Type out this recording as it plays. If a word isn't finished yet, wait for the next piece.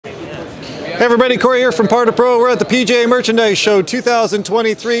Hey everybody, Corey here from Par to Pro. We're at the PGA Merchandise Show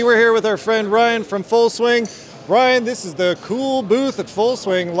 2023. We're here with our friend Ryan from Full Swing. Ryan, this is the cool booth at Full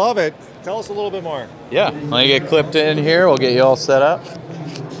Swing. Love it. Tell us a little bit more. Yeah, let me get clipped in here. We'll get you all set up.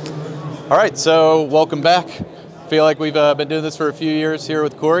 All right, so welcome back. Feel like we've been doing this for a few years here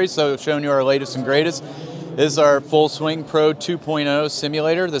with Corey, so showing you our latest and greatest. This is our Full Swing Pro 2.0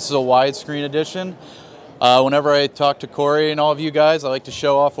 simulator. This is a widescreen edition. Whenever I talk to Corey and all of you guys, I like to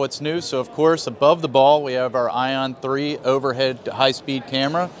show off what's new. So of course, above the ball, we have our Ion 3 overhead high-speed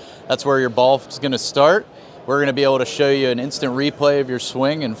camera. That's where your ball is going to start. We're going to be able to show you an instant replay of your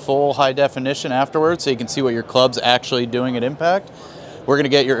swing in full high definition afterwards, so you can see what your club's actually doing at impact. We're going to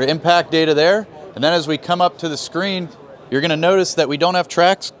get your impact data there. And then as we come up to the screen, you're going to notice that we don't have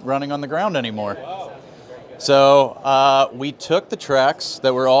tracks running on the ground anymore. So we took the tracks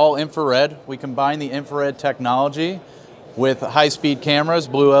that were all infrared. We combined the infrared technology with high-speed cameras,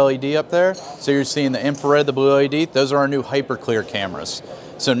 blue LED up there. So you're seeing the infrared, the blue LED. Those are our new hyper clear cameras.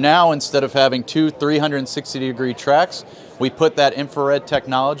 So now instead of having two 360-degree tracks, we put that infrared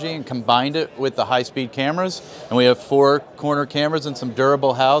technology and combined it with the high-speed cameras. And we have 4 corner cameras and some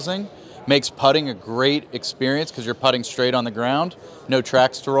durable housing. Makes putting a great experience because you're putting straight on the ground, no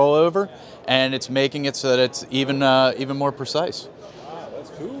tracks to roll over, and it's making it so that it's even more precise. Wow,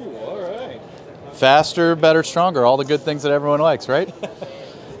 that's cool. All right. Faster, better, stronger, all the good things that everyone likes, right?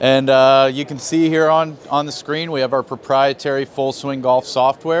 And you can see here on the screen, we have our proprietary Full Swing Golf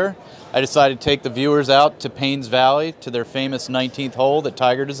software. I decided to take the viewers out to Paynes Valley to their famous 19th hole that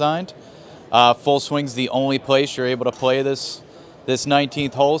Tiger designed. Full Swing's the only place you're able to play this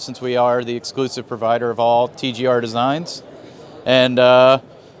 19th hole, since we are the exclusive provider of all TGR designs. And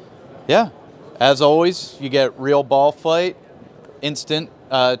yeah, as always, you get real ball flight, instant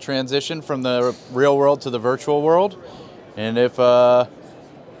transition from the real world to the virtual world. And if I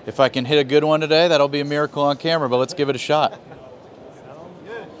can hit a good one today, that'll be a miracle on camera, but let's give it a shot.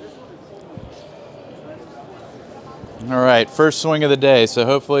 All right, first swing of the day, so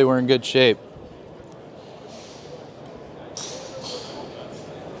hopefully we're in good shape.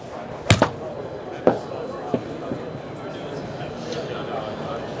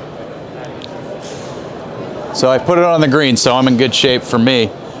 So I put it on the green, so I'm in good shape for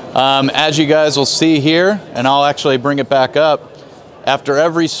me. As you guys will see here, and I'll actually bring it back up, after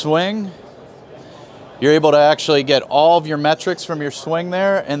every swing, you're able to actually get all of your metrics from your swing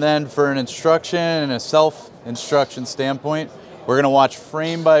there, and then for an instruction and a self-instruction standpoint, we're gonna watch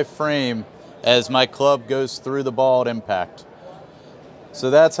frame by frame as my club goes through the ball at impact.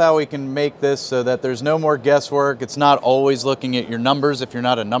 So that's how we can make this so that there's no more guesswork. It's not always looking at your numbers if you're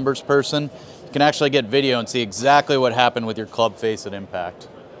not a numbers person. You can actually get video and see exactly what happened with your club face at impact.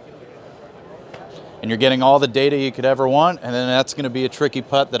 And you're getting all the data you could ever want, and then that's going to be a tricky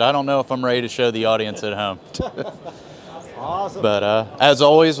putt that I don't know if I'm ready to show the audience at home. Awesome. But as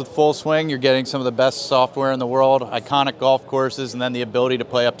always with Full Swing, you're getting some of the best software in the world, iconic golf courses, and then the ability to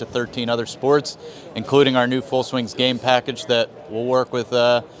play up to 13 other sports, including our new Full Swings game package that will work with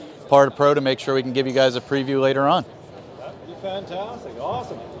Par to Pro to make sure we can give you guys a preview later on. That'd be fantastic.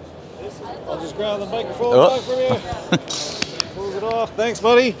 Awesome. I'll just grab the microphone back from you. Close it off. Thanks,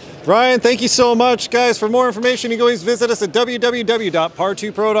 buddy. Ryan, thank you so much. Guys, for more information, you can always visit us at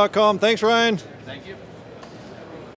www.par2pro.com. Thanks, Ryan. Thank you.